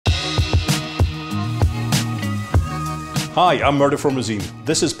Hi, I'm Murdo from Resene.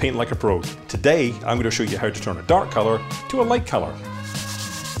 This is Paint Like a Pro. Today, I'm going to show you how to turn a dark colour to a light colour.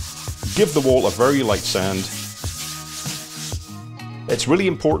 Give the wall a very light sand. It's really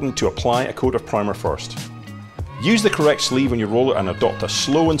important to apply a coat of primer first. Use the correct sleeve on your roller and adopt a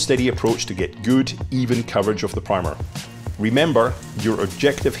slow and steady approach to get good, even coverage of the primer. Remember, your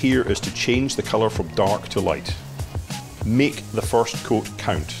objective here is to change the colour from dark to light. Make the first coat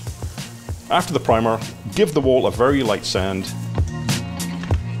count. After the primer, give the wall a very light sand.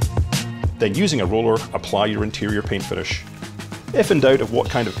 Then using a roller, apply your interior paint finish. If in doubt of what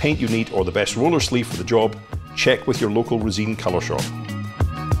kind of paint you need or the best roller sleeve for the job, check with your local Resene colour shop.